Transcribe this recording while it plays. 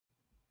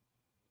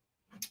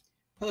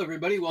Hello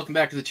everybody, welcome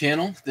back to the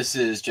channel. This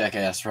is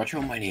Jackass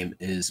Retro. My name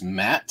is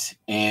Matt,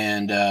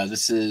 and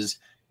this is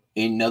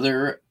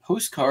another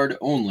postcard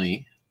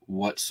only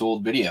what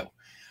sold video.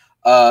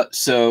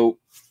 So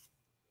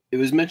it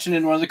was mentioned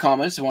in one of the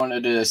comments. I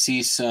wanted to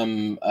see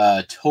some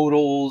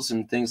totals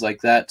and things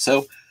like that.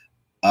 So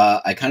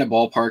I kind of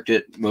ballparked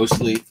it,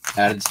 mostly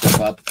added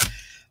stuff up.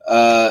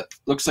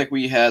 Looks like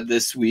we had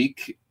this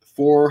week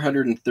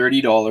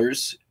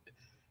 $430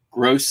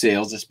 gross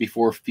sales. That's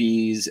before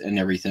fees and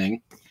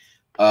everything.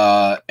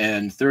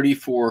 And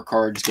 34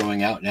 cards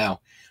going out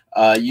now.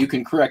 You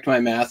can correct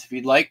my math if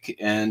you'd like,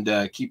 and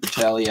keep a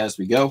tally as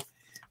we go.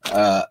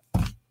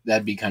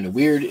 That'd be kind of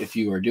weird if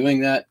you are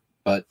doing that,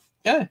 but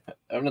yeah,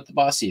 I'm not the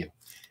boss of you.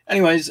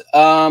 Anyways,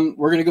 we're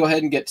going to go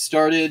ahead and get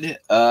started.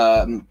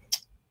 You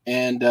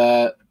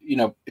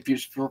know, if you're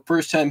for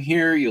first time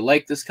here, you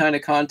like this kind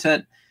of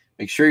content,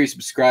 make sure you're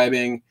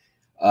subscribing.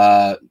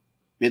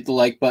 Hit the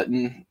like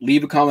button.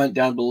 Leave a comment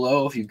down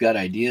below if you've got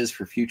ideas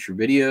for future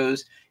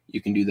videos. You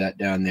can do that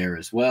down there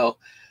as well.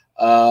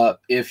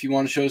 If you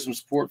want to show some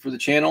support for the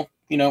channel,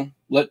 you know,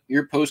 let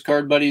your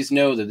postcard buddies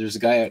know that there's a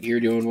guy out here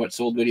doing what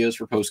sold videos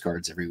for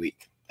postcards every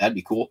week. That'd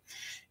be cool.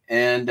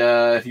 And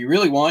if you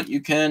really want,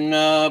 you can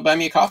buy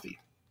me a coffee.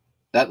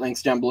 That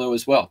link's down below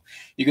as well.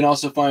 You can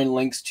also find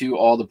links to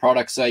all the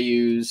products I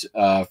use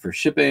for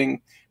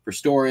shipping, for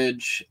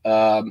storage.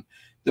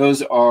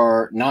 Those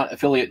are not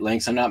affiliate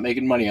links. I'm not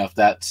making money off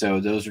that. So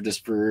those are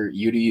just for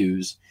you to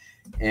use.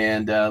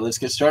 And let's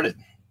get started.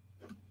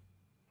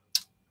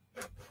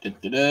 Ooh.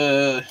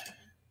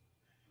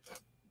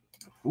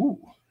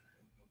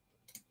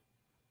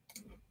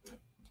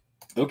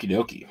 Okie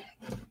dokie.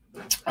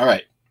 All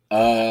right.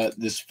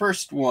 This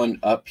first one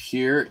up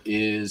here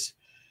is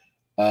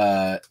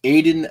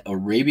Aden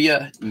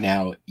Arabia,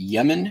 now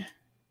Yemen.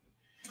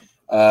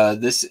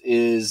 This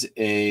is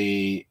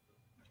the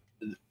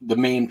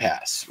main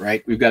pass,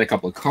 right? We've got a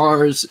couple of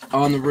cars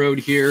on the road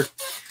here.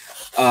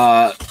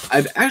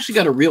 I've actually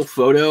got a real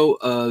photo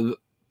of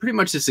pretty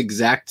much this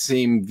exact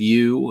same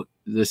view,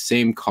 the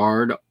same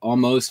card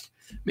almost,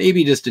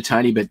 maybe just a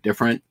tiny bit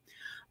different.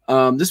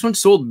 This one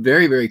sold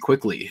very, very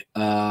quickly,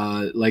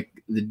 like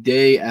the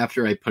day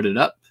after I put it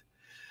up.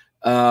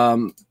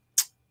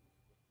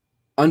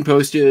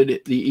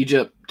 Unposted, the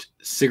Egypt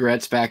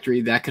cigarettes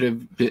factory, that could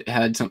have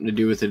had something to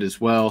do with it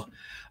as well.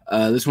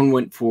 This one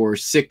went for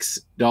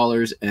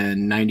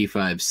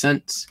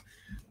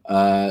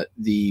 $6.95.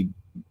 The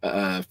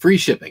free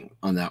shipping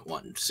on that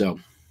one. So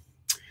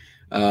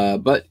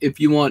but if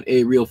you want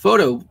a real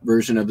photo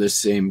version of this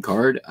same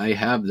card, I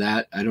have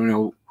that. I don't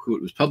know who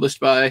it was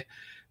published by,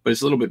 but it's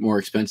a little bit more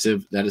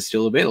expensive. That is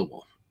still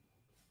available.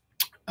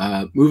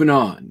 Moving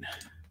on.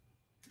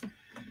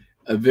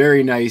 A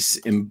very nice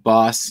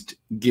embossed,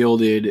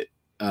 gilded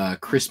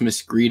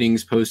Christmas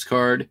greetings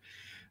postcard.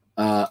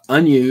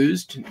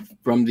 Unused,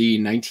 from the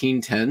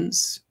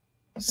 1910s.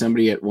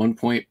 Somebody at one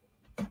point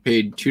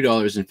paid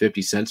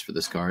 $2.50 for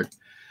this card.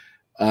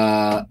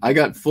 I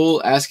got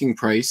full asking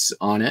price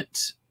on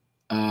it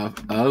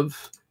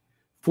of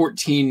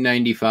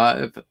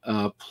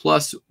 $14.95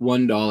 plus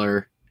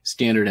 $1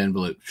 standard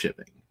envelope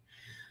shipping.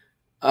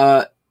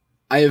 I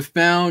have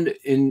found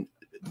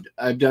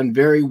I've done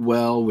very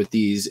well with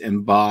these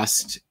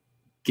embossed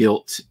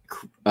gilt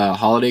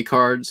holiday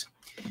cards,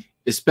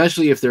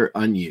 especially if they're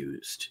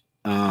unused.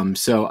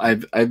 So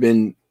I've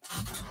been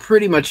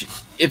pretty much,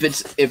 if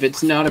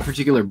it's not a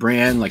particular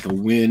brand like a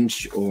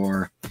Vintge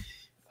or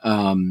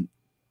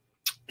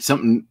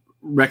something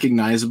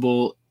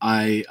recognizable,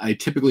 I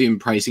typically am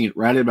pricing it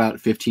right at about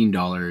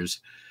 $15,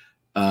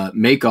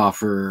 make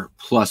offer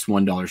plus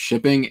 $1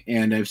 shipping,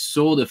 and I've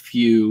sold a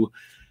few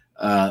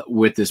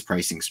with this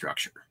pricing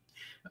structure.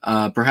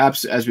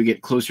 Perhaps as we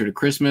get closer to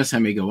Christmas, I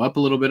may go up a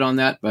little bit on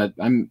that, but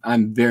I'm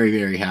very,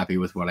 very happy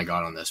with what I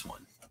got on this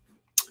one.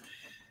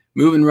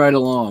 Moving right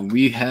along,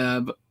 we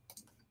have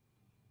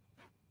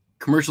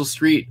Commercial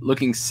Street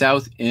looking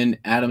south in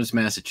Adams,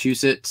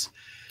 Massachusetts.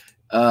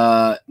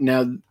 Now,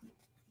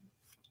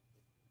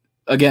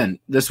 again,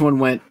 this one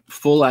went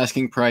full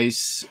asking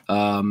price,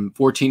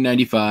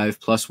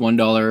 $14.95 plus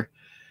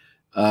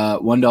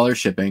 $1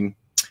 shipping.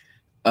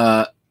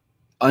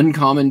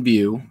 Uncommon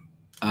view.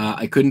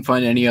 I couldn't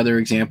find any other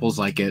examples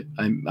like it.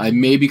 I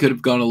maybe could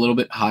have gone a little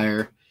bit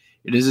higher.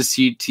 It is a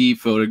CT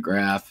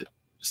photograph. It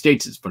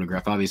states it's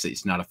photograph. Obviously,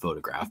 it's not a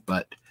photograph,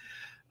 but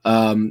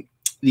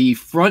the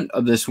front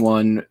of this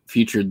one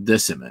featured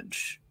this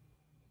image,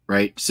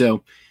 right?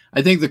 So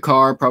I think the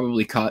car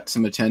probably caught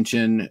some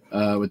attention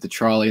with the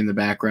trolley in the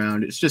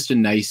background. It's just a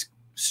nice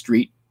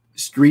street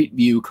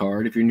view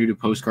card. If you're new to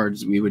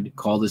postcards, we would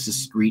call this a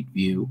street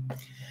view.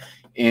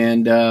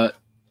 And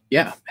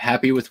yeah,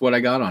 happy with what I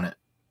got on it.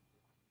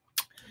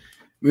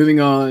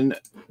 Moving on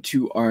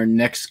to our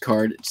next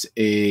card. It's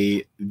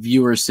a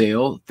viewer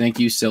sale. Thank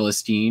you,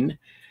 Celestine.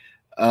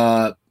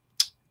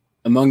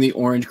 Among the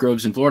orange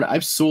groves in Florida.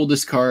 I've sold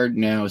this card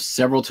now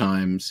several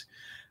times.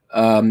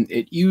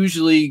 It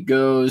usually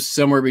goes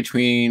somewhere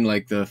between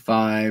like the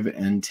 $5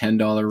 and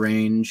 $10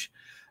 range.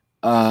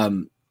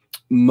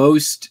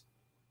 Most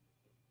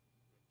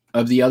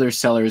of the other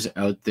sellers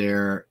out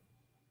there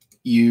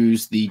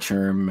use the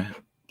term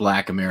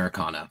Black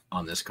Americana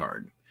on this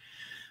card.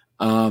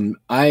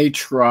 I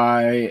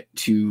try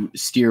to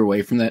steer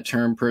away from that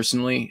term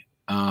personally.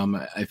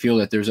 I feel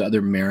that there's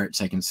other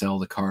merits I can sell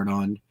the card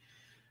on.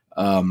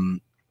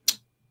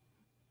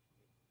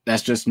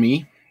 That's just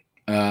me.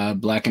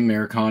 Black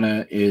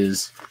Americana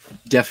is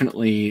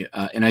definitely,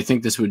 and I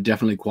think this would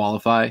definitely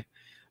qualify,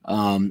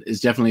 is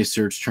definitely a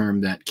search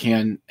term that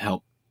can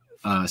help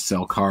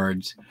sell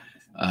cards.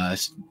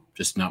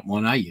 Just not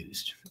one I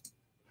used.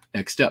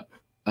 Next up.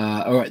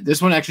 All right,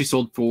 this one actually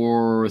sold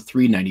for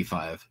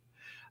 $3.95.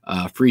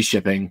 Free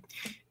shipping,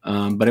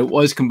 but it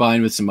was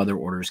combined with some other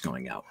orders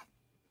going out.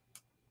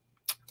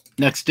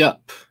 Next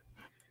up,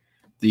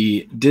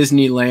 the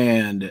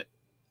Disneyland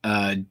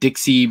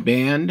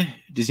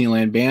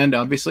Disneyland Band,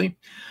 obviously.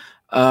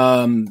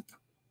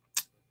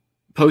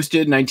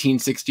 Posted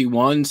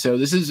 1961, so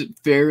this is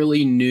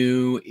fairly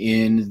new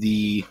in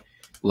the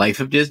life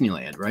of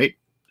Disneyland, right?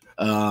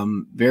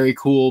 Very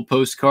cool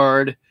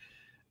postcard.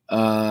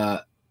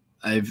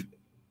 I've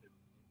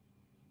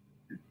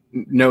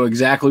know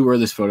exactly where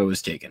this photo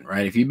was taken,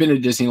 right? If you've been to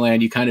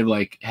Disneyland, you kind of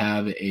like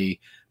have a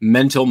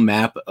mental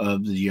map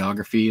of the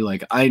geography.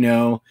 Like, I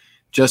know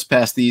just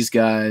past these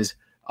guys,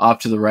 off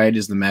to the right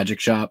is the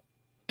magic shop,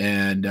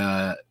 and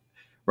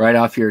right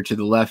off here to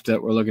the left that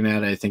we're looking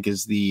at, I think,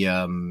 is the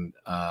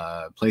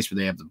place where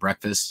they have the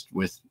breakfast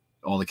with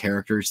all the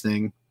characters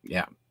thing.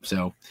 Yeah,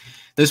 so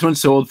this one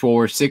sold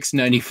for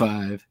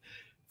 $6.95,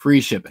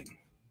 free shipping.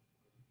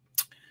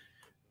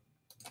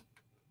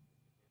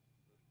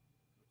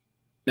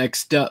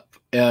 Next up,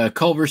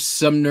 Culver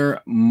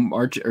Sumner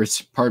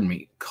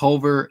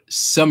Culver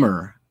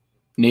Summer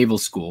Naval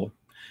School.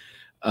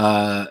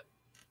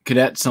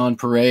 Cadets on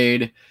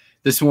parade.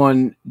 This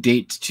one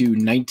dates to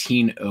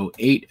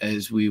 1908,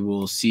 as we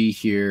will see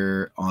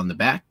here on the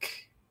back.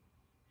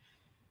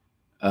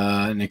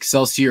 An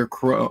Excelsior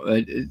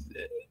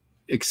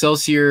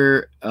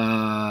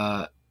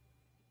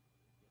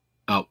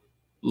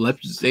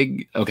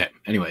Leipzig. Okay,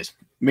 anyways,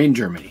 main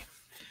Germany.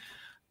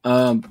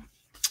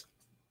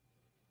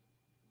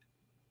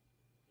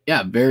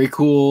 Yeah, very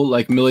cool,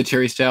 like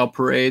military style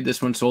parade.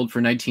 This one sold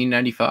for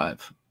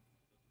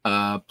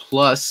 $19.95,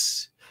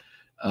 plus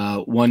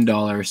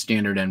 $1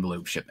 standard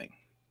envelope shipping.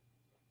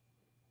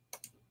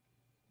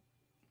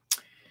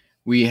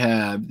 We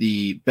have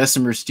the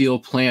Bessemer Steel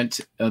Plant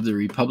of the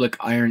Republic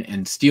Iron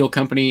and Steel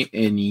Company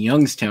in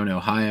Youngstown,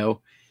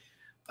 Ohio.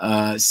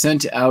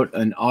 Sent out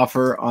an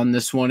offer on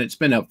this one. It's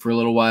been up for a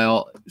little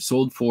while.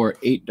 Sold for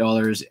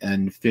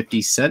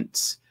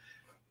 $8.50,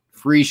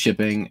 free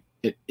shipping.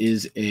 It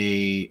is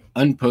a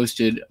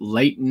unposted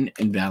Leighton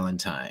and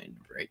Valentine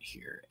right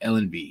here,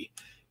 L&B.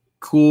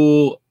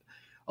 Cool.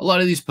 A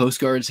lot of these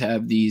postcards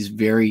have these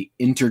very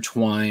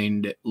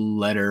intertwined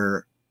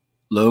letter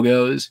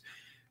logos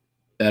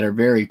that are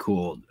very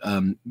cool.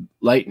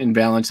 Leighton and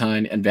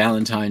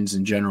Valentine's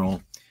in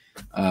general.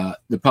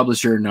 The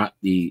publisher, not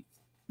the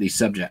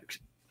subject.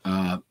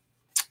 All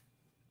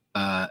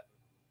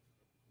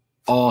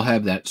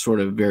have that sort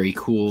of very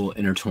cool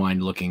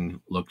intertwined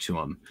looking look to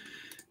them.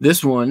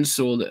 This one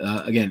sold,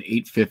 again,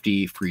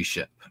 $8.50, free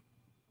ship.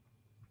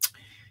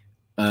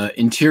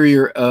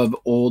 Interior of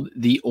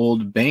the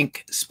old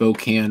bank,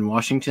 Spokane,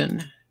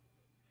 Washington.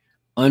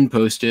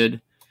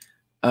 Unposted.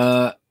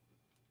 I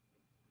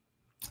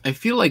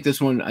feel like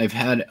this one I've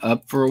had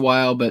up for a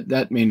while, but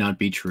that may not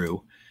be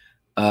true.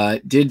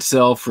 Did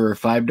sell for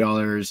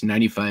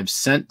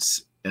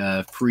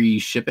 $5.95, free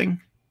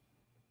shipping.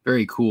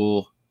 Very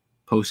cool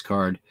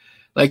postcard.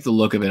 I like the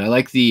look of it. I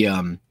like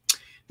the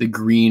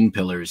green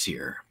pillars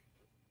here.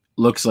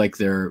 Looks like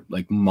they're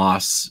like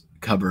moss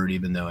covered,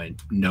 even though I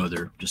know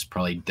they're just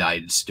probably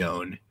dyed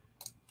stone.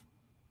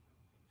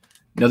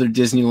 Another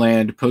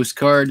Disneyland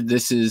postcard.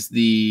 This is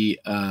the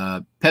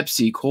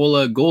Pepsi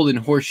Cola Golden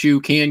Horseshoe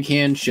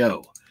Can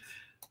Show.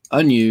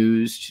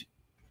 Unused.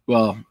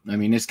 Well, I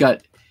mean, it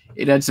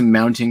had some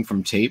mounting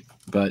from tape,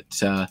 but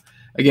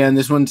again,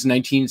 this one's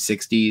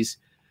 1960s.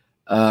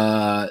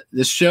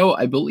 This show,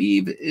 I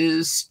believe,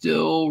 is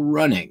still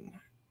running,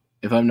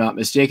 if I'm not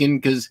mistaken,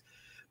 because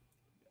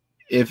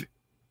if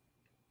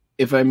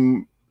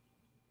I'm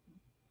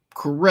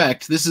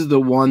correct, this is the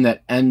one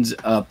that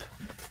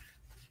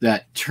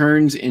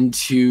turns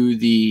into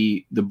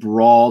the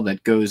brawl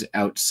that goes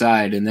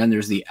outside, and then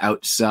there's the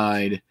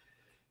outside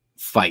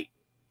fight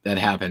that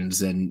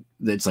happens, and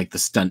it's like the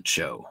stunt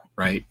show,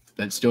 right?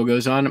 That still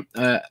goes on.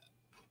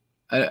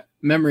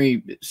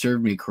 Memory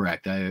served me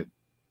correct. I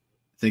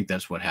think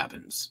that's what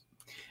happens.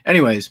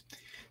 Anyways,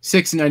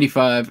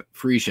 $6.95,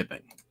 free shipping.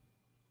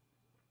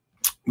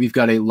 We've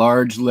got a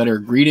large letter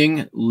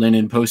greeting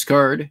linen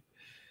postcard.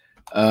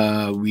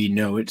 We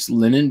know it's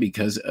linen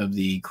because of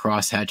the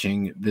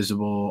cross-hatching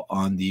visible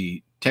on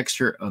the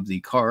texture of the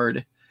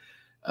card.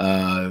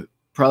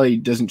 Probably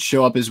doesn't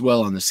show up as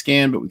well on the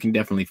scan, but we can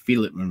definitely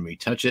feel it when we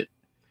touch it.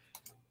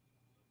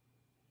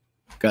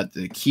 Got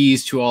the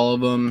keys to all of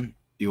them.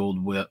 The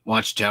old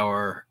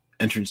watchtower,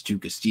 entrance to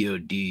Castillo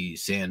de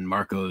San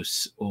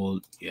Marcos.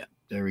 Yeah,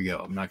 there we go.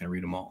 I'm not going to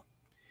read them all.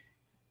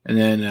 And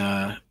then,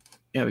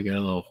 yeah, we got a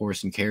little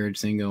horse and carriage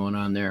thing going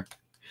on there.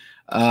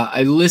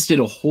 I listed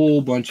a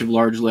whole bunch of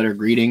large letter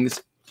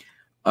greetings.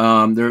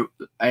 I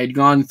had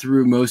gone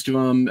through most of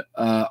them,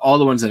 all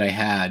the ones that I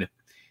had,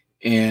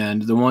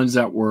 and the ones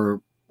that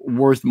were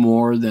worth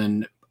more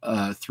than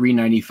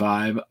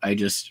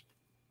 $3.95,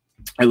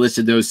 I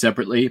listed those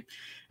separately.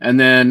 And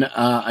then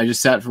I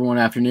just sat for one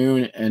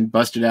afternoon and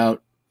busted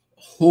out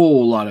a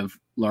whole lot of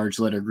large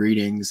letter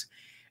greetings.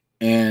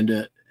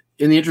 And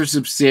in the interest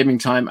of saving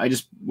time, I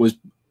just was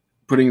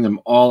putting them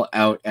all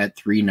out at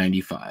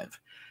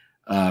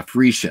 $3.95,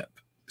 free ship.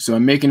 So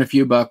I'm making a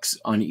few bucks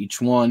on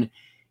each one,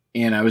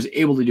 and I was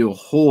able to do a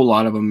whole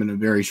lot of them in a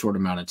very short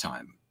amount of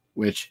time.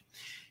 Which,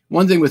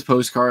 one thing with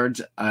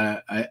postcards,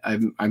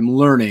 I'm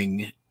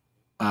learning.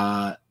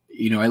 I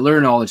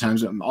learn all the time,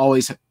 so I'm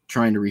always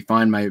trying to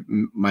refine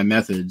my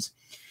methods.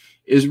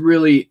 Is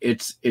really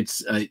it's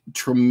a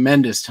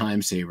tremendous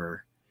time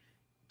saver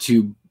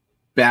to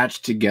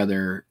batch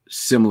together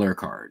similar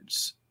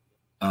cards,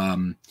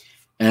 and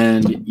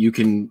you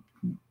can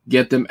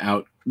get them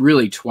out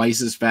really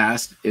twice as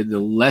fast the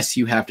less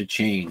you have to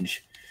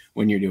change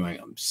when you're doing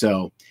them.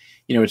 So,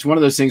 it's one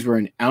of those things where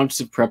an ounce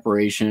of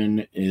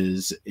preparation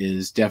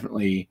is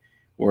definitely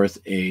worth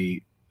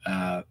a.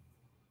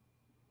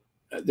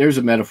 There's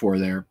a metaphor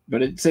there,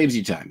 but it saves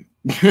you time.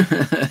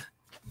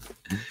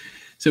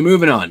 So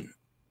moving on.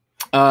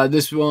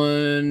 This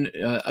one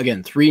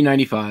again,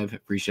 $3.95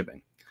 free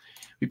shipping.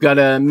 We've got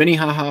a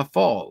Minnehaha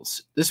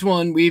Falls. This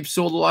one, we've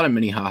sold a lot of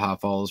Minnehaha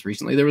Falls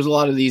recently. There was a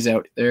lot of these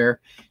out there.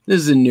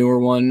 This is a newer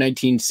one,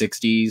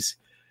 1960s.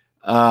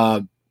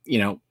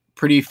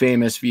 Pretty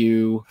famous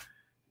view.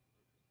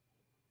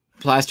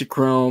 Plastic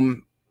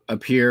chrome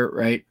up here,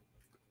 right?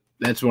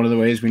 That's one of the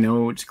ways we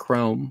know it's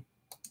chrome.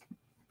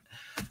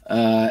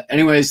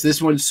 Anyways,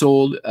 this one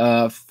sold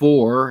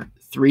for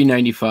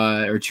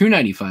 $3.95 or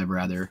 $2.95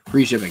 rather,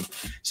 free shipping.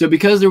 So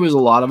because there was a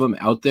lot of them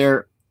out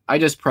there, I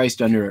just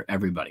priced under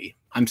everybody.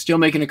 I'm still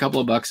making a couple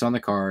of bucks on the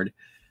card.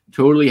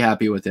 Totally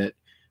happy with it.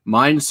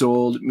 Mine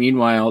sold.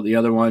 Meanwhile, the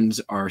other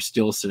ones are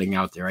still sitting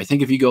out there. I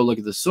think if you go look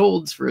at the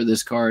solds for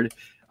this card,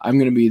 I'm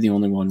going to be the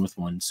only one with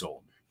one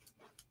sold.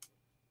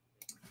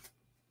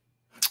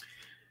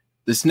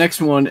 This next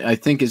one, I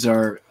think, is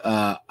our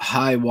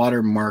high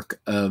water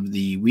mark of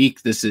the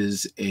week. This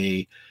is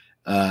a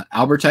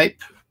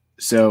Albertype.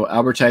 So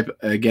Albertype,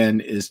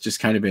 again, is just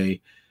kind of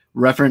a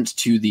reference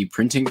to the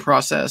printing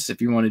process. If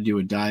you want to do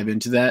a dive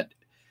into that,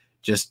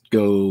 just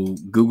go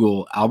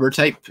Google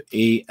Albertype,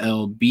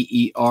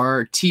 ALBERTYPE.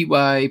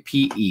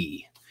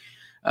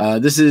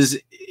 This is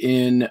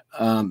in,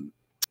 I'm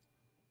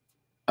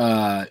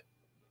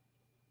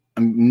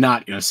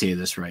not going to say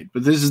this right,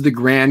 but this is the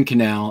Grand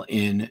Canal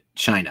in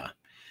China.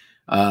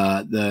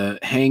 The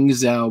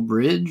Hangzhou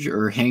Bridge,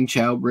 or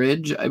Hangzhou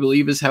Bridge, I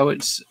believe is how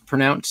it's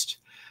pronounced.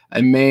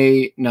 I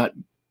may not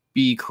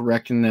be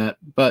correct in that,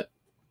 but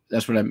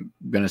that's what I'm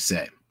going to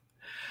say.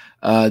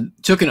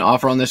 Took an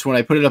offer on this one.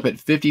 I put it up at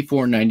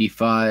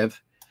 $54.95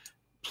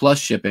 plus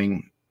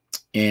shipping,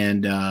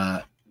 and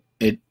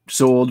it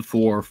sold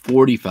for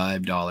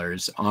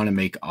 $45 on a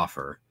make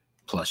offer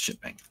plus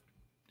shipping.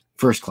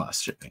 First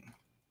class shipping.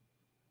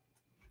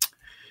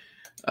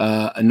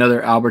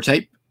 Another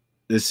Albertype.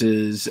 This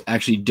is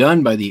actually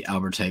done by the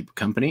Albertype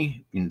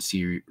company. You can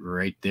see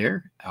right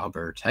there,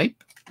 Albertype,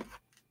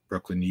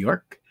 Brooklyn, New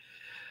York.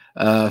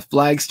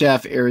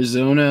 Flagstaff,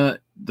 Arizona,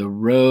 The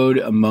Road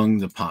Among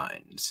the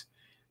Pines.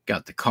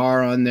 Got the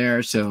car on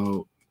there.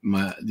 So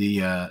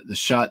the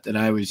shot that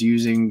I was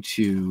using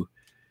to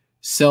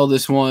sell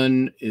this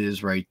one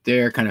is right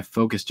there, kind of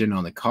focused in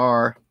on the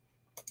car.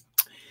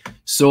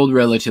 Sold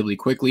relatively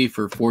quickly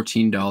for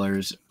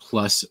 $14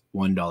 plus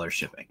 $1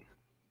 shipping.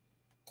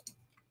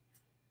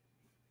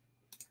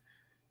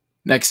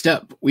 Next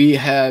up, we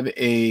have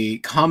a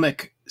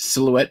comic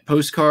silhouette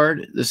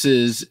postcard. This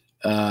is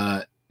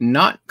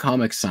not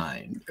comic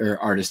signed, or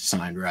artist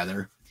signed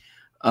rather.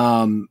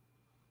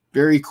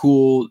 Very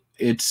cool.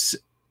 It's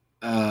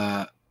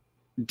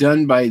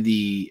done by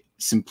the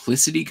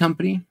Simplicity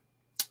Company.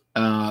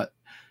 I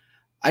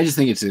just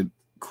think it's a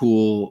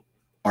cool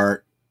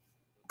art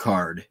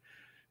card.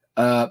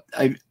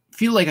 I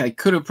feel like I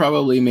could have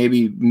probably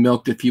maybe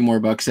milked a few more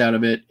bucks out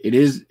of it.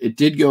 It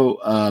did go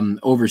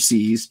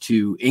overseas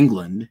to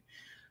England.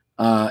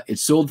 It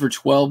sold for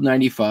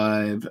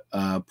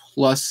 $12.95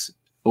 plus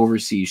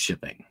overseas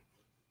shipping.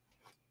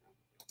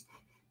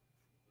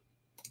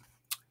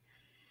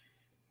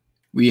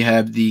 We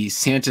have the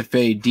Santa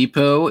Fe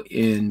Depot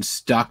in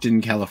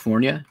Stockton,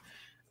 California.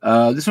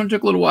 This one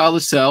took a little while to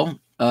sell.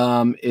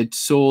 It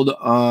sold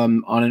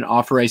on an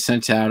offer I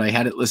sent out. I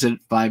had it listed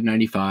at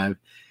 $5.95.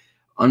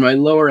 On my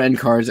lower end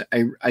cards,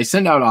 I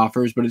send out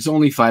offers, but it's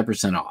only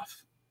 5%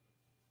 off.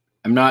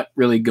 I'm not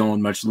really going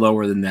much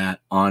lower than that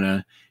on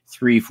a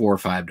 $3,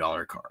 $4,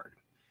 $5 card.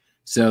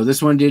 So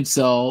this one did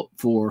sell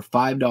for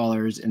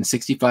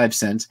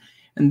 $5.65.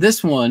 And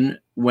this one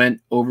went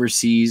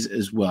overseas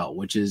as well,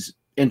 which is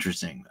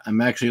interesting.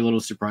 I'm actually a little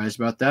surprised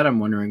about that. I'm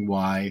wondering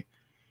why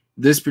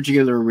this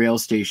particular rail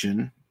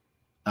station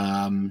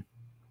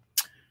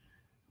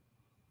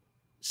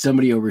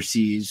somebody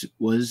overseas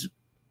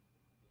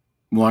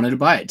wanted to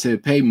buy it to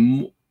pay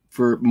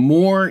for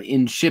more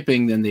in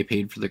shipping than they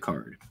paid for the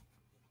card.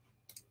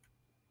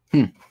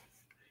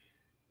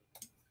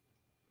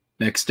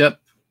 Next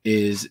up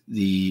is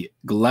the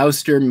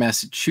Gloucester,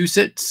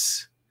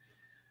 Massachusetts.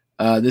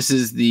 This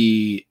is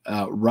the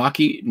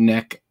Rocky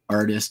Neck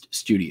Artist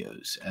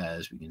Studios,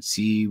 as we can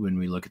see when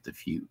we look at the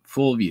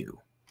full view.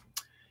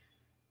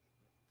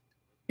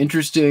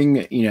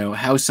 Interesting,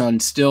 house on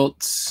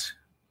stilts.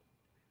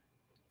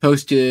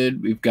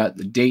 Posted, we've got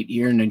the date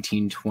here,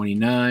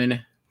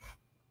 1929.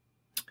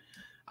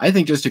 I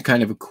think just a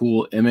kind of a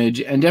cool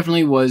image, and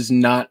definitely was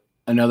not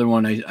another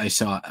one I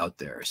saw out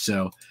there.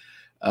 So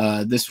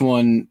this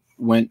one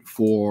went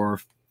for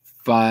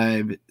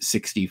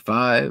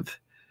 $5.65,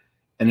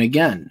 and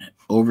again,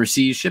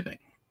 overseas shipping.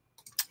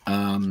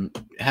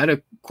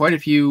 Had quite a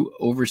few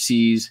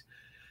overseas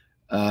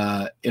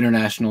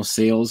international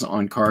sales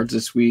on cards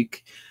this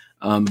week.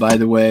 By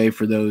the way,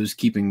 for those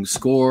keeping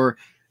score,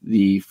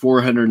 the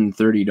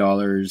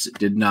 $430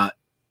 did not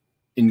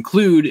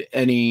include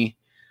any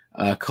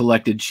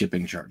collected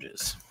shipping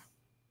charges.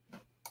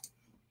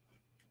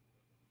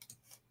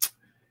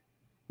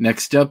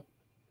 Next up,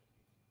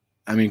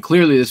 I mean,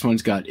 clearly this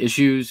one's got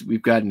issues.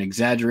 We've got an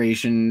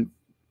exaggeration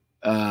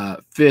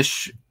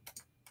fish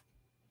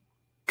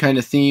kind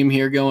of theme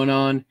here going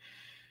on.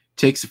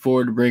 Takes it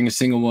forward to bring a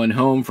single one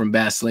home from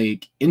Bass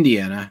Lake,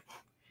 Indiana.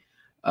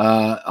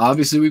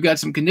 Obviously, we've got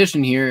some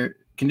condition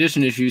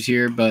issues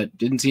here, but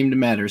didn't seem to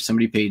matter.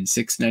 Somebody paid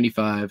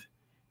 $6.95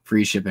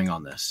 free shipping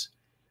on this.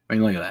 I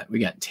mean, look at that. We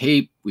got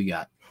tape, we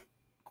got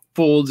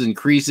folds and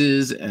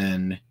creases,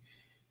 and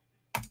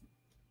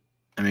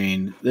I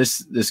mean,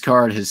 this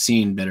card has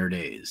seen better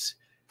days.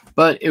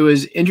 But it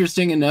was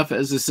interesting enough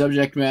as a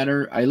subject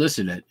matter. I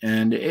listed it,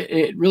 and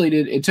it really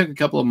did. It took a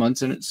couple of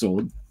months, and it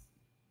sold.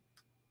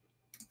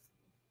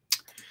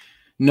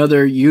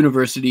 Another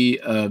University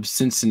of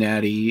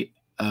Cincinnati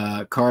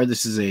card.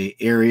 This is a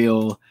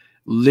aerial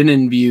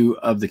linen view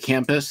of the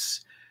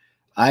campus.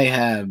 I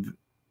have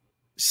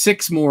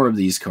 6 more of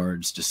these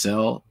cards to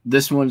sell.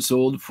 This one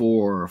sold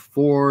for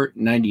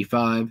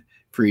 $4.95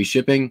 free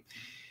shipping.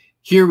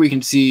 Here we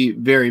can see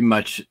very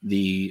much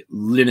the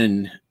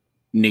linen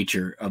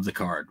nature of the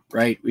card,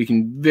 right? We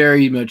can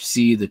very much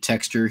see the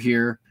texture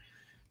here.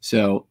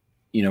 So,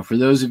 for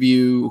those of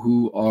you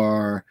who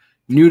are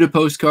new to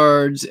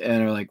postcards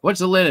and are like,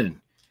 what's a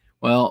linen?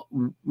 Well,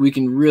 we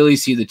can really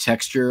see the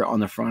texture on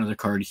the front of the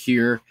card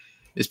here,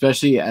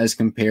 especially as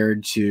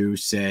compared to,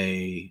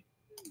 say,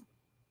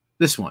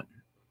 this one,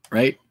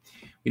 right?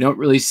 We don't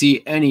really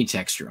see any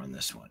texture on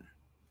this one.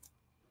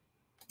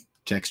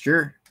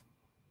 Texture,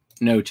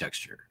 no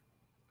texture.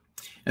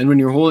 And when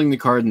you're holding the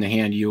card in the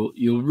hand,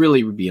 you'll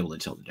really be able to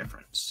tell the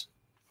difference.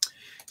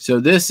 So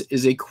this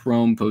is a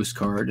chrome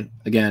postcard.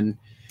 Again,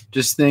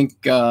 just think,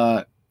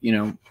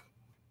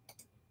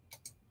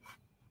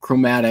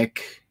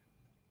 chromatic.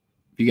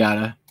 You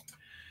gotta.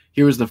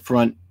 Here was the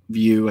front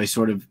view. I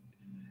sort of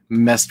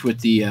messed with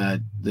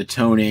the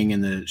toning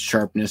and the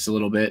sharpness a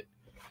little bit.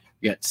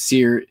 You got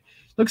sear.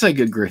 Looks like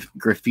a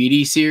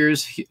graffiti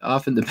Sears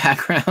off in the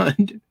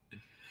background,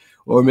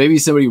 or maybe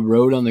somebody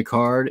wrote on the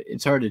card.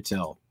 It's hard to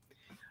tell.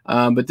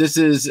 But this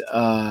is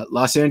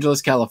Los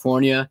Angeles,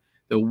 California,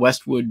 the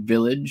Westwood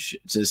Village.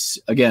 It's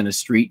again a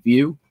street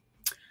view.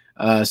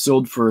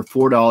 Sold for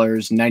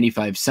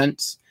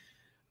 $4.95.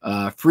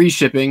 Free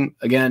shipping.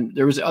 Again,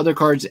 there was other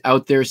cards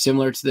out there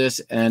similar to this,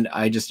 and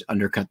I just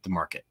undercut the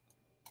market.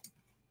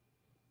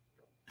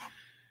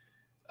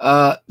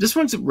 This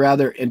one's a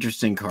rather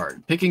interesting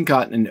card. Picking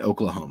cotton in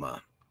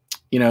Oklahoma.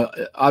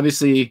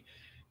 Obviously,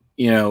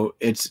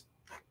 if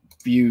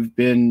you've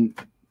been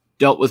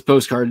dealt with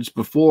postcards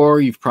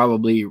before, you've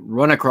probably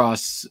run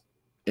across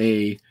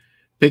a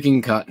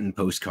picking cotton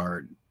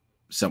postcard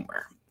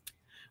somewhere.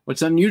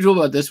 What's unusual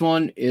about this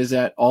one is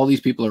that all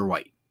these people are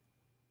white.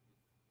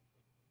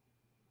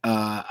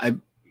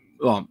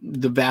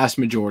 The vast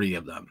majority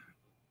of them,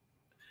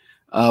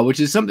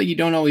 which is something you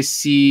don't always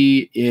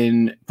see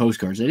in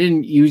postcards. I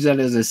didn't use that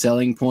as a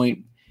selling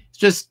point. It's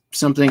just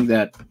something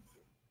that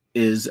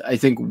is, I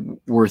think,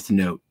 worth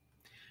note.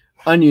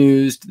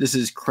 Unused. This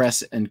is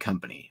Cress and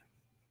Company.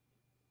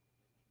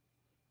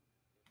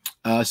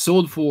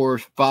 Sold for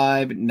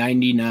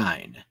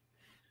 $5.99.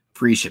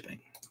 Free shipping.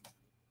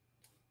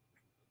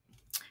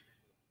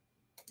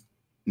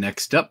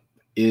 Next up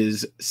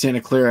is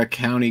Santa Clara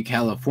County,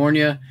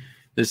 California.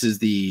 This is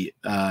the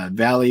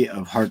Valley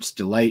of Heart's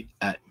Delight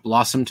at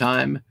Blossom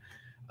Time.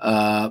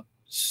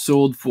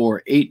 Sold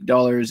for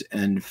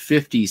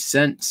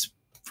 $8.50.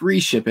 Free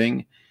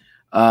shipping.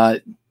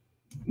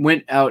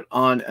 Went out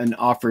on an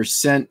offer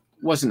sent.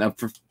 Wasn't up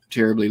for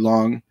terribly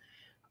long.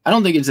 I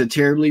don't think it's a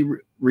terribly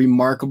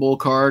remarkable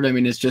card. I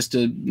mean, it's just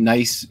a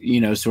nice,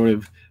 sort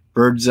of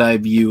bird's eye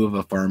view of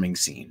a farming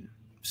scene.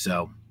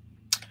 So,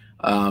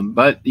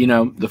 but,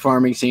 the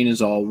farming scene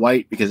is all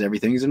white because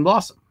everything's in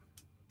blossom.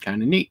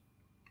 Kind of neat.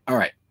 All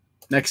right.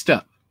 Next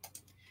up.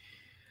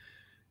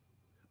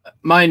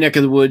 My neck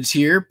of the woods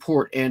here,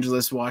 Port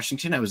Angeles,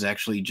 Washington. I was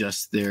actually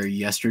just there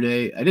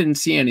yesterday. I didn't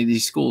see any of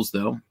these schools,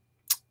 though.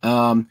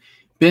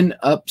 Been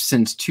up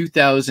since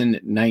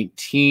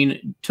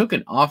 2019. Took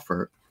an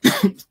offer,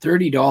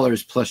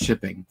 $30 plus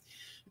shipping.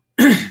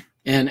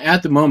 And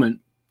at the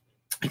moment,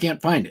 I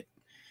can't find it.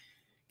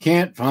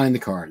 Can't find the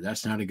card.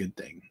 That's not a good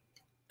thing.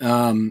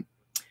 I'm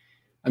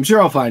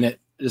sure I'll find it.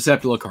 Just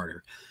have to look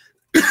harder.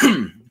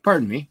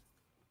 Pardon me.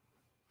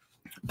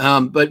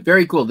 But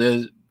very cool.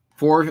 There's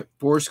four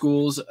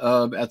schools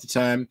at the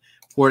time,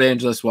 Port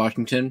Angeles,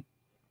 Washington.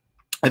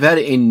 I've had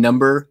a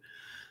number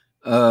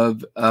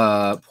of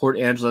Port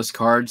Angeles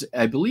cards.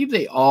 I believe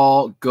they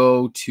all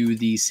go to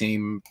the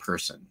same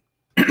person.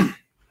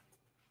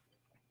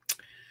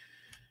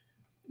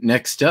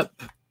 Next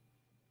up,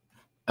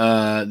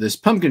 this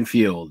pumpkin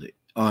field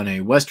on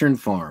a western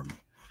farm.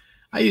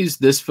 I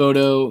used this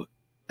photo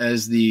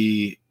as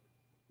the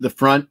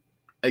front.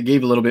 I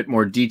gave a little bit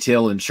more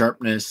detail and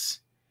sharpness.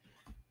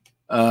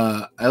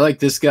 I like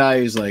this guy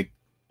who's like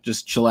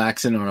just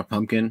chillaxing on a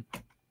pumpkin.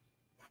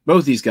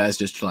 Both these guys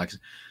just chillaxing.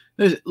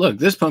 Look,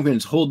 this pumpkin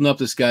is holding up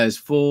this guy's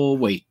full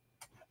weight.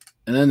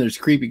 And then there's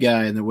a creepy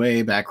guy in the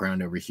way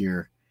background over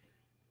here.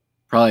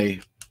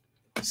 Probably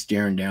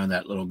staring down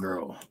that little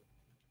girl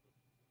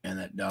and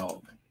that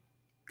dog.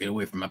 Get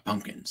away from my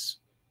pumpkins.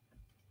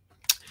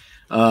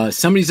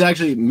 Somebody's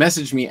actually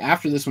messaged me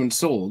after this one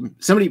sold.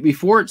 Somebody,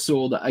 before it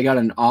sold, I got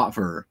an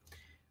offer.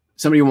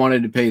 Somebody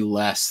wanted to pay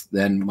less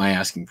than my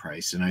asking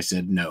price, and I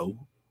said no.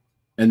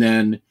 And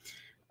then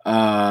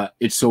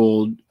it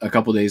sold a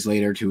couple days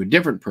later to a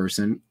different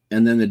person.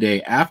 And then the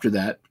day after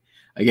that,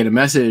 I get a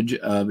message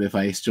of if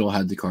I still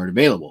had the card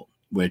available,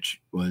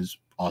 which was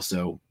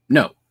also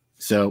no.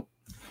 So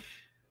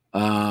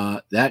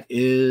that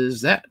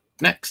is that.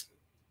 Next.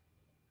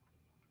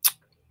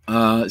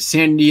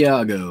 San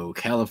Diego,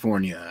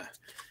 California.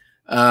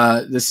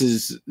 This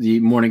is the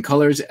morning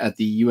colors at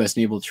the U.S.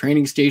 Naval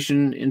Training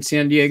Station in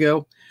San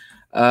Diego.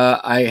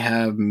 I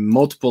have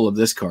multiple of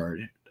this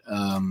card.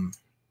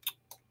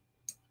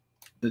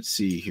 Let's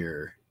see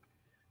here.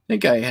 I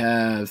think I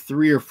have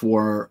 3 or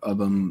 4 of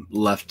them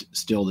left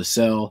still to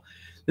sell.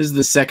 This is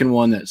the second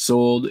one that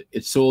sold.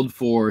 It sold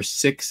for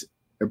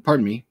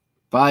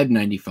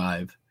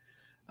 $5.95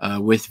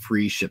 with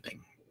free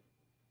shipping.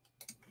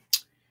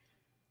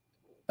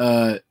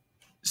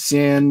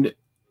 San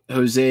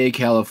Jose,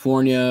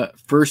 California,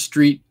 First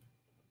Street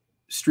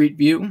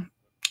view.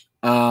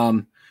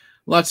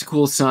 Lots of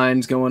cool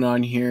signs going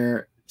on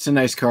here. It's a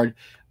nice card.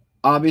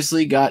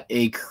 Obviously got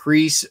a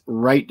crease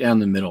right down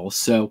the middle.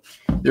 So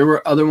there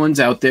were other ones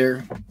out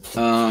there.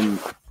 I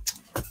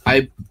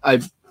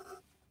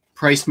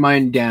priced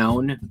mine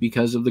down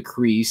because of the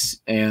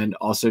crease and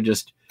also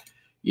just,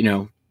 you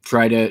know,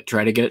 try to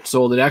get it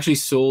sold. It actually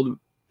sold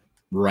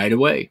right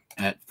away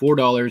at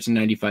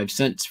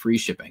 $4.95 free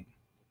shipping.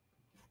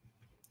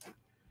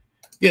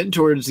 Getting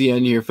towards the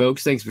end here,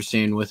 folks. Thanks for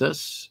staying with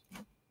us.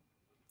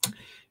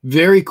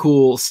 Very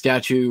cool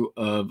Statue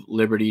of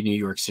Liberty, New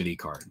York City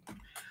card.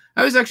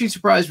 I was actually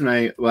surprised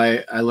when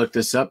I looked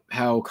this up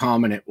how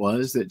common it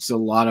was. It's a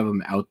lot of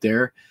them out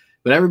there,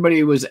 but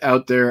everybody was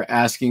out there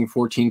asking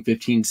 $14,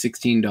 $15,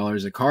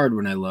 $16 a card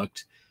when I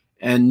looked,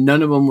 and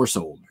none of them were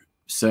sold.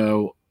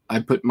 So I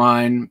put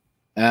mine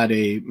at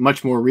a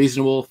much more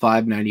reasonable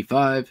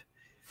 $5.95,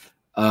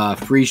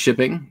 free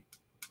shipping.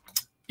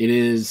 It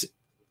is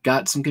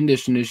got some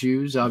condition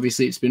issues.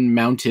 Obviously, it's been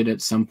mounted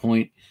at some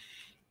point.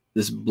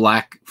 This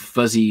black,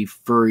 fuzzy,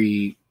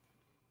 furry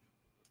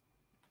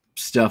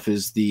stuff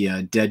is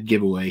the dead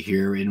giveaway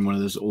here in one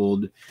of those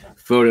old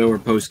photo or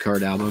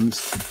postcard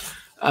albums.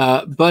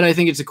 But I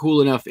think it's a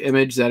cool enough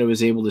image that it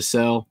was able to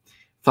sell.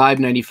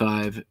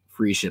 $5.95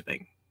 free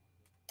shipping.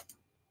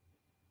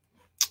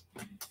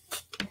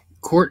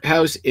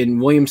 Courthouse in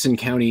Williamson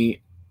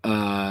County,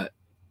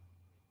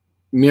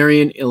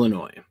 Marion,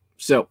 Illinois.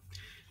 So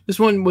this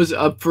one was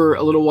up for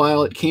a little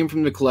while. It came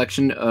from the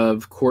collection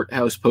of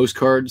courthouse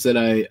postcards that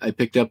I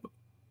picked up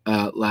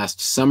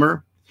last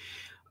summer.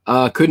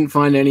 Couldn't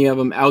find any of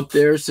them out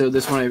there, so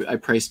this one I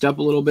priced up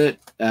a little bit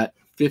at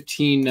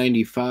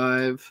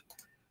 $15.95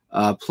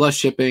 plus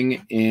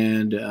shipping,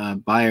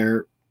 and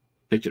buyer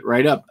picked it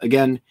right up.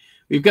 Again,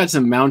 we've got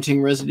some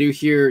mounting residue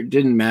here. It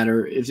didn't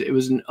matter. It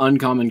was an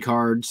uncommon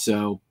card,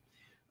 so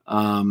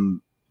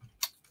probably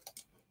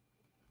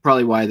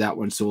why that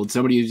one sold.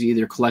 Somebody was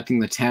either collecting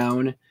the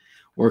town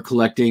or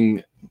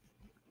collecting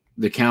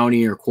the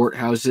county or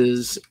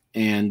courthouses,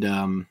 and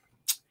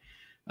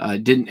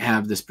didn't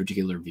have this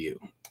particular view.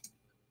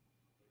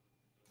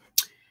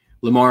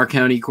 Lamar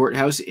County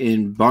Courthouse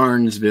in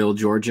Barnesville,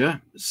 Georgia.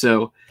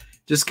 So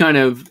just kind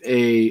of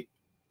a,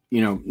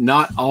 you know,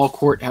 not all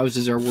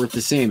courthouses are worth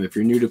the same. If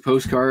you're new to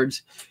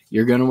postcards,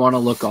 you're going to want to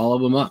look all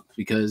of them up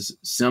because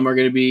some are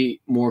going to be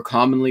more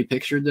commonly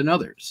pictured than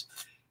others.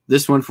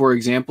 This one, for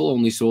example,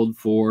 only sold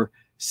for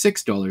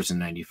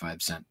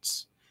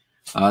 $6.95.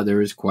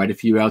 There is quite a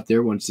few out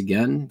there. Once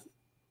again,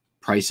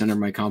 price under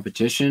my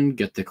competition,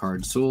 get the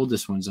card sold.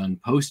 This one's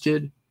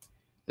unposted,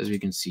 as we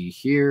can see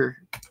here.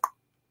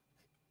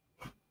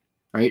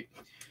 Right.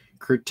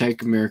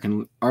 Critique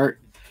American Art.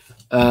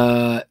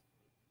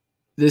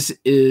 This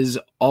is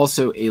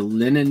also a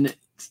linen. It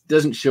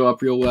doesn't show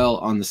up real well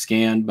on the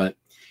scan, but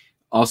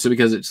also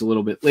because it's a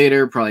little bit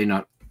later, probably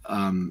not,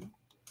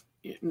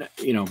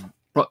 you know,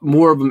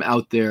 more of them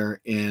out there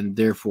and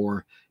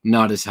therefore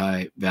not as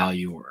high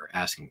value or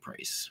asking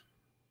price.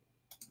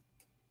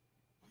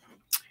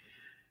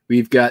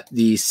 We've got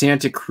the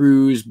Santa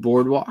Cruz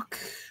Boardwalk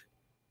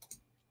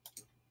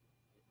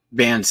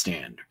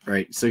bandstand,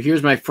 right? So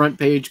here's my front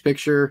page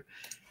picture,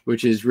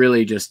 which is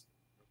really just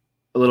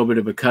a little bit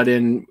of a cut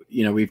in.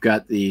 You know, we've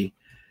got the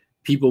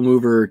people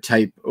mover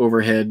type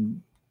overhead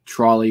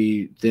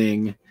trolley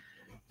thing,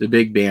 the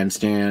big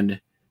bandstand.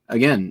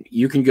 Again,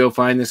 you can go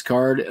find this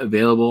card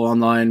available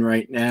online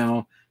right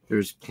now.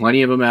 There's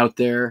plenty of them out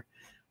there.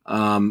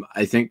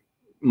 I think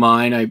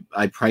mine,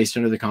 I priced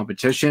under the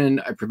competition.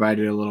 I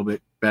provided a little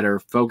bit better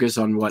focus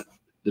on what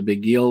the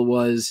big deal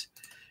was,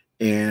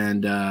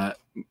 and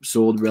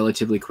sold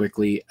relatively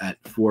quickly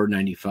at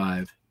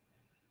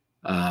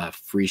 $4.95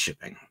 free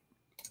shipping.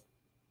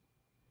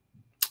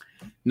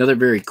 Another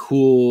very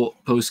cool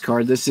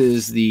postcard. This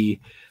is the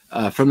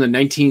from the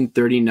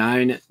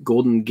 1939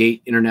 Golden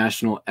Gate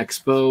International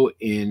Expo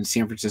in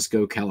San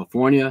Francisco,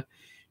 California.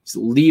 It's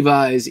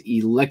Levi's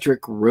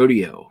Electric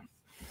Rodeo.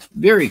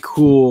 Very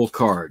cool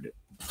card.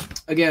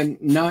 Again,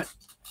 not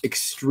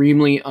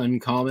extremely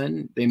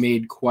uncommon. They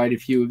made quite a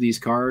few of these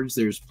cards.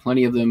 There's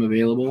plenty of them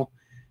available.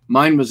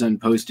 Mine was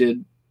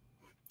unposted.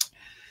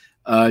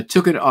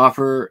 Took an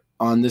offer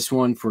on this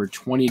one for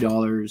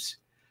 $20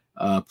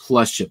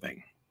 plus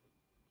shipping.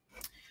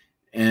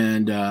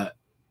 And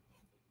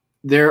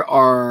there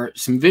are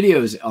some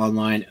videos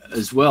online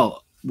as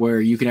well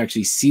where you can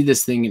actually see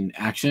this thing in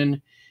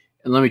action.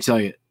 And let me tell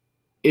you,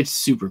 it's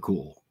super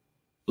cool.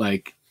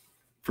 Like,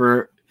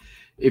 for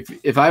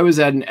if I was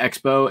at an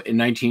expo in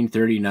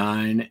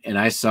 1939 and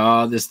I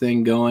saw this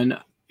thing going,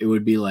 it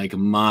would be like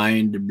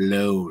mind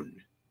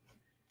blown.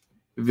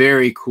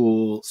 Very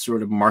cool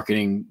sort of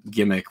marketing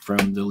gimmick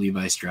from the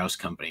Levi Strauss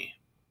company.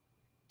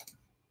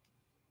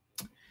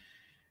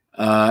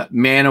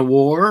 Man of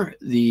War,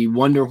 the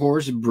Wonder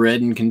Horse,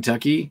 bred in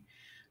Kentucky.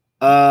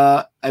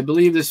 I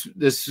believe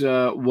this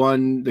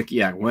won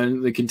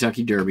the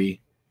Kentucky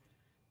Derby,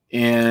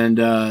 and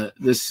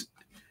this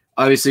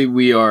obviously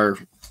we are,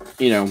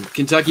 you know,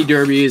 Kentucky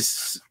Derby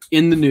is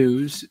in the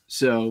news,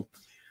 so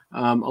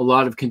a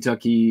lot of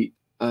Kentucky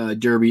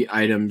Derby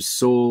items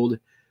sold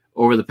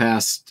over the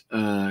past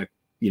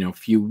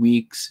few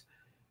weeks.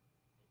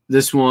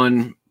 This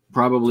one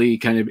probably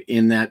kind of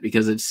in that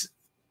because it's,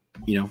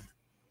 you know,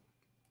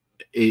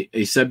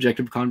 a subject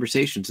of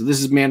conversation. So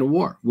this is Man of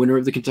War, winner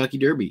of the Kentucky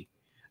Derby.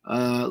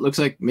 Looks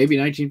like maybe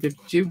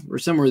 1952 or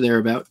somewhere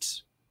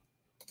thereabouts.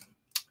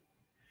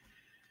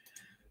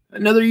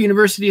 Another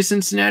University of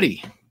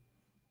Cincinnati.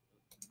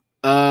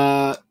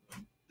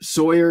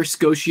 Sawyer,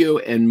 Scotia,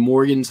 and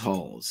Morgan's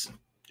Halls.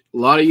 A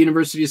lot of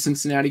University of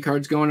Cincinnati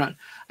cards going on.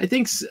 I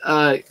think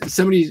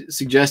somebody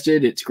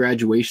suggested it's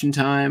graduation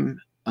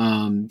time.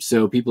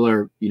 So people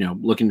are, you know,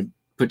 looking to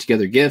put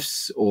together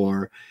gifts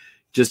or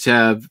just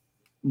have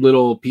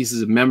little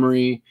pieces of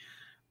memory.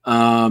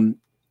 I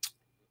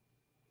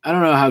don't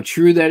know how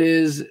true that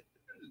is.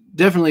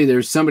 Definitely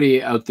there's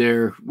somebody out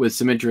there with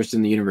some interest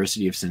in the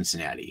University of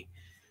Cincinnati.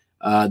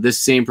 This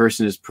same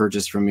person has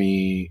purchased from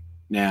me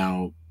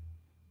now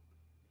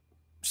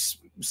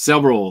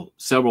several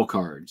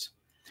cards.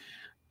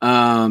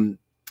 Pretty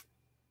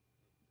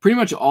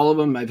much all of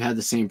them I've had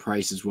the same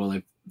price as well.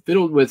 I've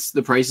fiddled with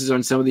the prices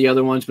on some of the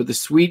other ones, but the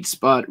sweet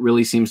spot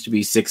really seems to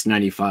be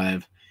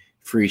 $6.95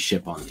 free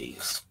ship on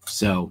these.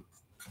 So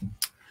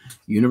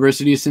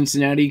University of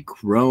Cincinnati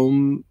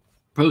Chrome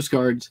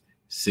postcards,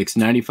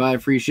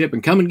 $6.95 free ship,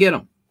 and come and get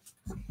them.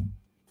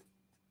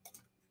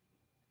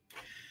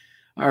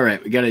 All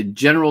right, we got a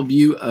general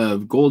view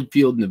of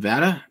Goldfield,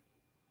 Nevada.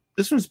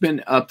 This one's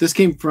been up. This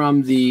came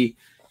from the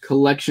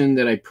collection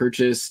that I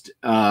purchased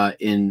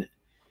in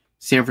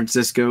San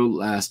Francisco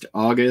last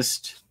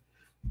August.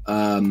 Took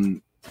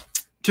a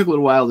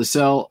little while to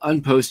sell,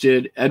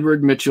 unposted.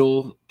 Edward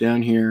Mitchell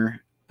down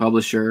here,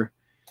 publisher.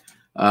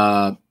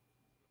 That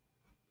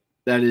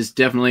is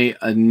definitely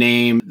a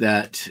name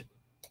that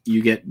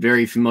you get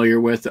very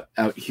familiar with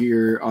out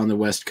here on the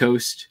West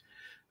Coast,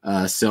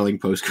 selling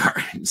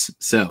postcards.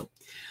 So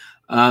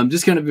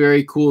just kind of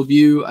very cool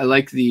view. I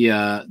like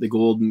the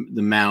gold,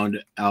 the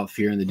mound out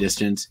here in the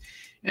distance,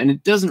 and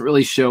it doesn't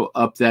really show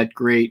up that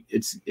great.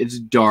 It's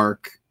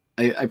dark.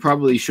 I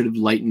probably should have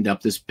lightened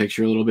up this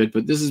picture a little bit,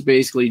 but this is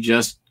basically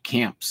just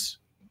camps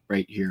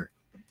right here.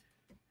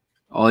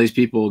 All these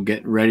people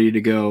getting ready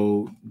to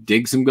go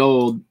dig some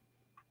gold.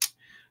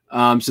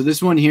 So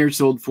this one here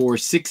sold for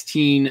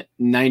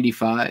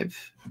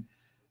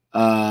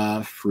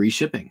 $16.95 free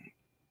shipping,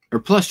 or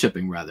plus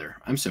shipping rather.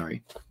 I'm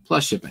sorry,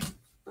 plus shipping.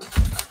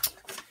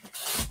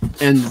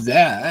 And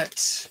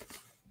that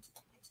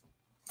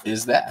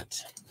is that.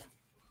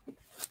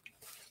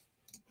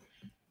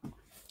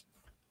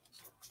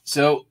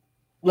 So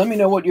let me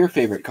know what your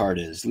favorite card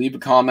is. Leave a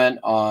comment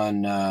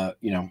on,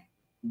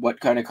 what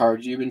kind of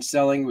cards you've been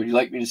selling. Would you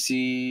like me to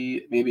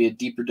see maybe a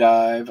deeper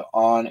dive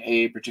on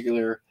a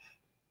particular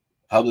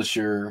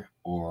publisher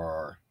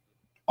or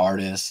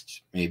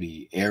artist,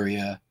 maybe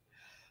area?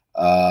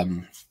 Let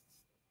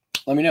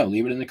me know.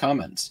 Leave it in the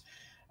comments.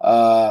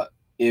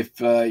 If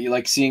you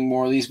like seeing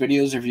more of these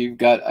videos, or if you've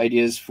got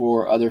ideas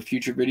for other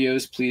future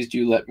videos, please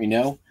do let me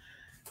know.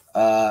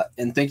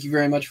 And thank you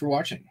very much for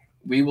watching.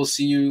 We will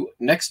see you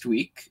next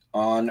week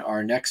on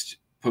our next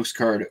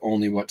postcard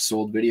only what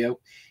sold video.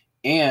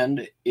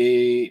 And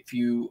if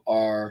you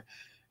are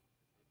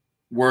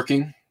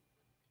working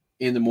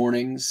in the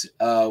mornings,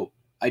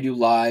 I do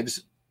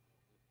lives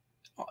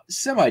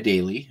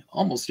semi-daily,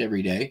 almost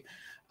every day,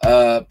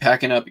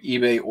 packing up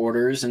eBay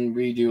orders, and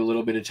we do a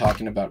little bit of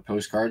talking about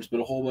postcards, but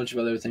a whole bunch of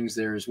other things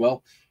there as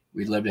well.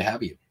 We'd love to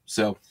have you.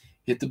 So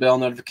hit the bell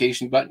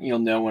notification button. You'll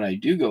know when I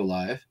do go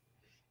live.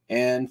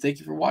 And thank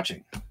you for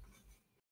watching.